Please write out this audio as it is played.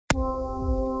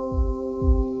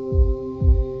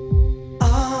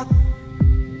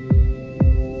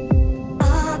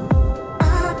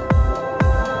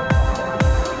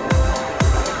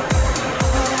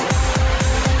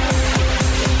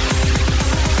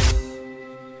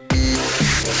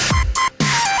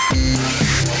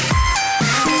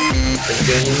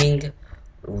gaming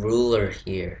ruler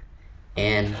here,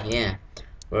 and yeah,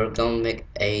 we're gonna make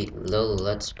a little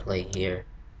let's play here.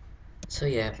 So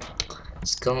yeah,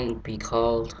 it's gonna be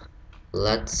called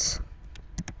Let's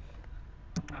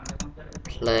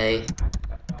Play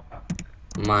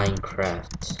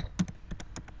Minecraft,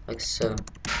 like so.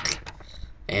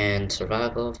 And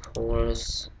survival, of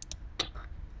course.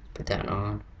 Put that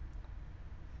on.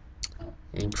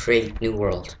 And create new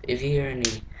world. If you hear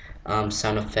any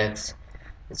sound effects,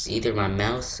 it's either my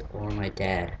mouse or my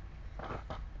dad.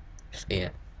 So yeah,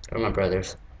 or my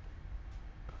brothers.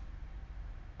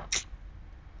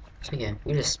 So yeah,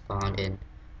 we just spawned in.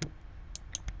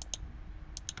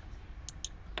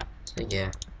 So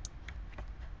yeah.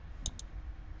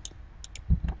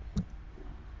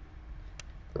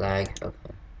 Lag, okay.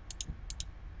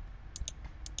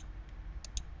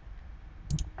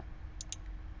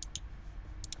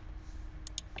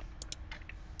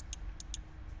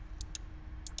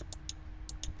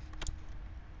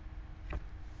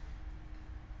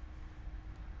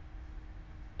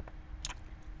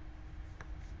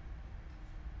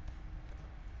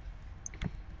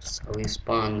 So we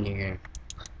spawn near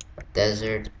a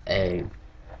desert, a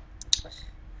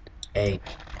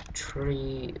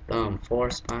tree,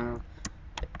 forest biome,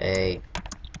 a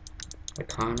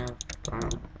Arcana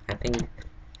biome, I think,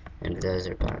 and the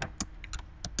desert biome.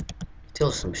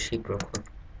 Kill some sheep real quick.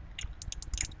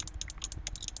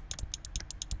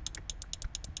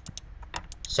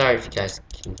 Sorry if you guys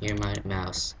can hear my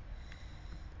mouse.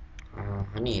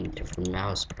 I need a different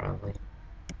mouse probably.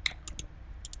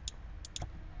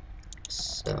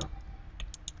 So,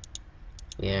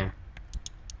 yeah.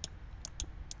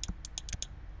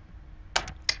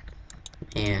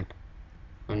 Man,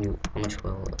 how much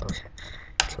will, okay,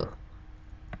 kill.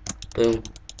 Boom.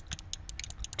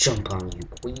 Jump on you,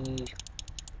 boy.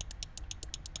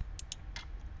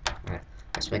 Alright,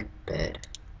 let's make a bed.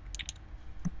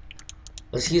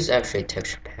 Let's use actually a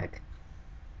texture pack.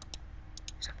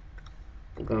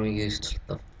 I'm gonna use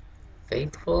the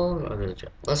Faithful or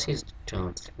let's use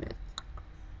John Smith.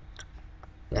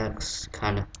 That's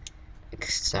kind of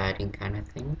exciting kind of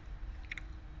thing.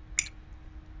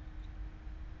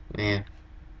 Man,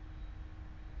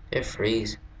 it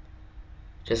freeze.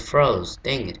 Just froze.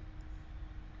 Dang it.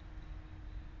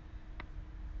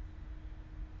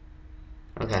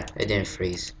 Okay, it didn't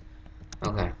freeze.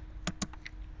 Okay.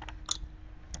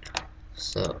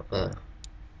 So,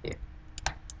 yeah.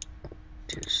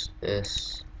 Do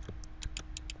this.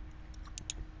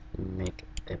 Make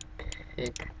a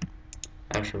pick.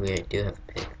 Actually, I do have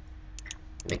a pick.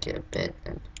 Make it a bed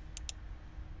then.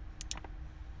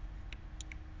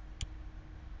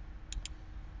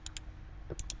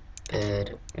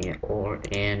 Bed, yeah,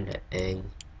 and a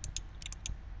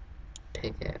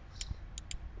pickaxe.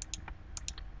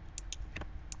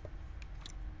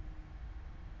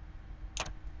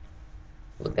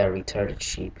 Look at that retarded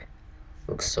sheep.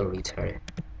 Looks so retarded.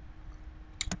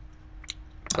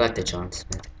 I like the John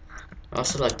Smith. I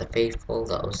also like the Faithful,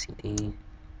 the OCD.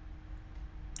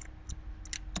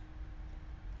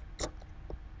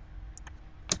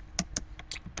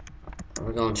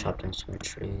 We're going to chop down some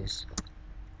trees.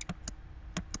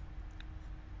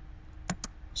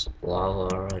 Some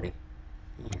lava already.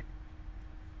 Yeah.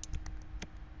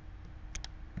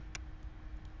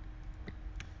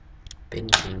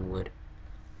 Binging wood.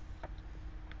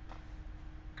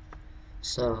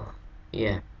 So,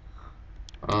 yeah.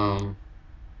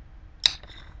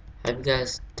 Have you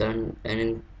guys done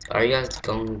any? Are you guys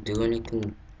going to do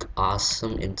anything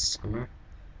awesome in summer?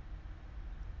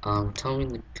 Tell me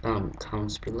in the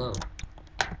comments below.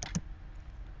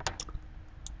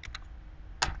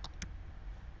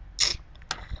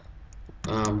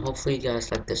 Hopefully you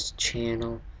guys like this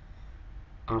channel.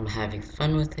 I'm having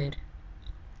fun with it,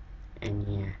 and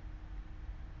yeah.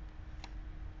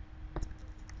 I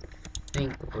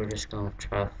think we're just gonna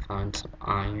try to find some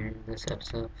iron in this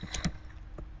episode.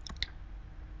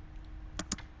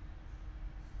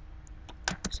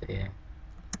 So yeah.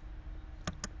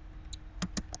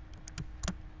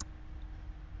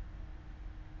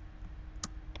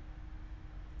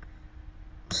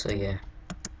 So yeah.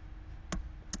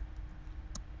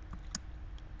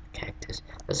 Cactus.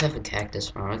 Let's have a cactus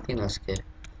farm. I think that's good.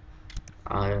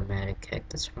 Automatic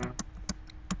cactus farm.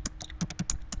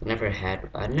 I never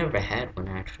had one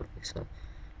actually, so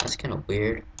that's kind of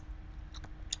weird.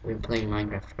 I've been playing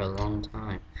Minecraft for a long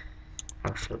time.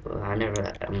 Actually, but I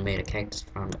never made a cactus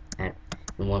farm in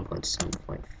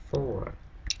 1.7.4.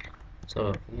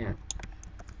 So yeah,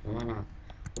 why not?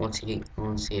 Once you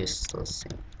still see,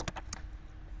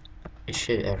 it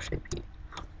should actually be.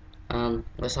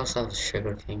 Let's also have a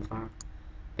sugar cane farm.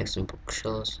 Make some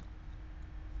bookshelves.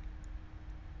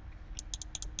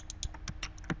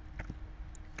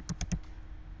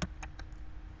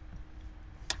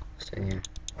 So yeah.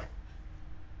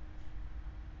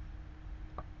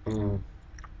 Um,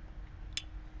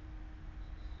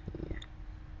 yeah.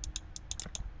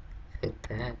 Hit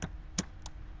that.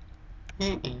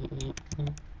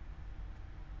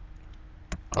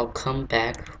 I'll come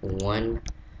back when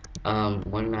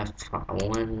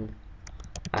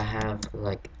I have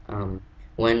like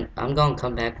when I'm gonna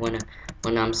come back when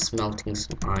I'm smelting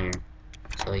some iron.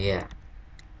 So yeah.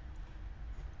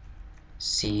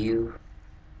 See you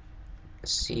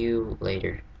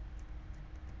later.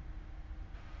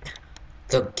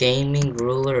 The gaming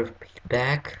ruler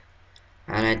back,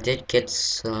 and I did get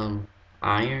some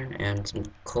iron and some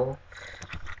coal,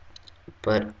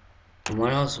 but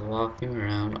when I was walking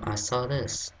around I saw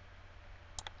this.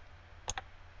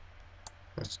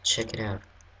 Let's check it out.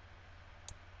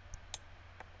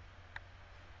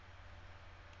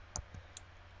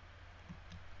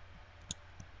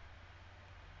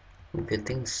 Good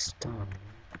thing stone.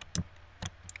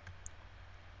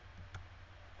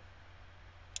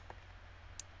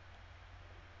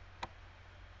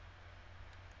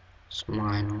 Let's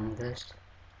mine all this.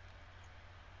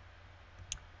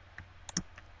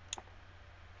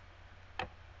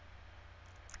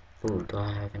 Ooh, do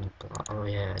I have any block? Oh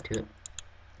yeah, I do.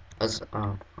 I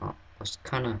was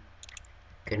kind of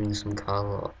getting some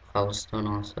cobblestone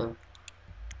also.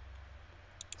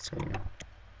 So yeah.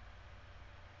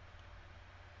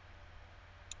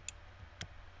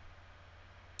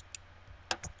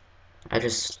 I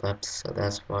just slept, so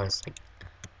that's why it's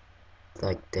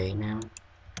like day now.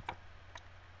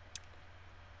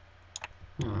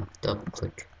 Oh, double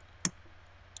click.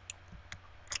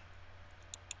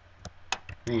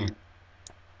 Man,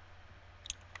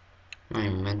 I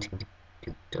am meant to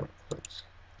do double clicks.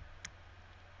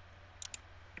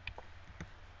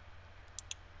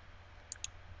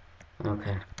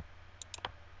 Okay,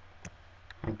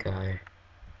 I got it.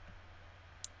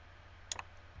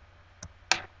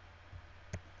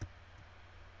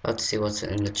 Let's see what's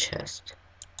in the chest.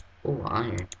 Oh,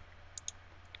 iron.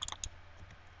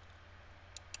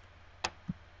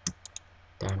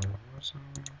 Diamond ores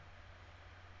iron.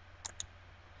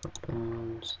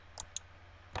 Bones.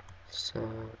 So,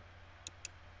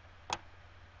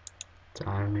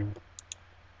 diamond.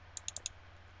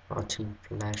 Rotten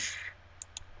flesh.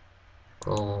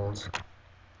 Gold.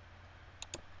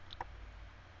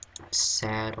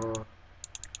 Saddle.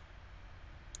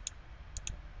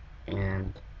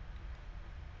 And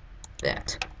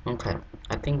that. Okay,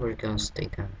 I think we're gonna stay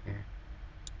down here.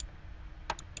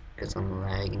 Because I'm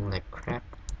lagging like crap.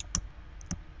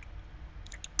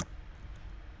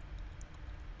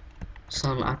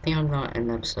 So I think I'm gonna end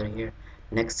the episode here.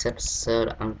 Next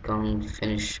episode, I'm gonna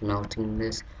finish smelting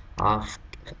this off.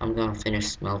 I'm gonna finish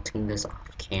smelting this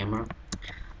off camera.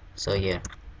 So yeah,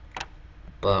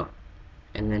 but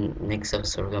and then next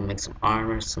episode we're gonna make some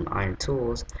armor, some iron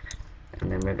tools,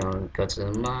 and then we're gonna go to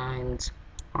the mines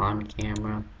on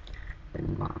camera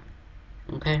and mine.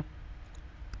 Okay.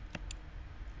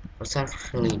 Let's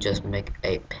actually just make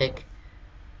a pick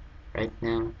right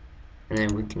now, and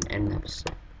then we can end the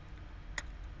episode.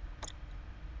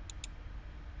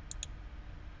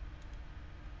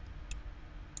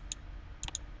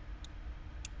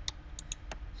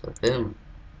 So boom.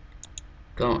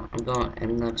 I'm gonna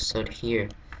end the episode here.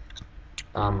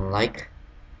 Like,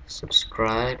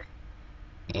 subscribe,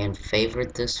 and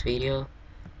favorite this video.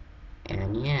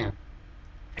 And yeah,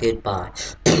 goodbye.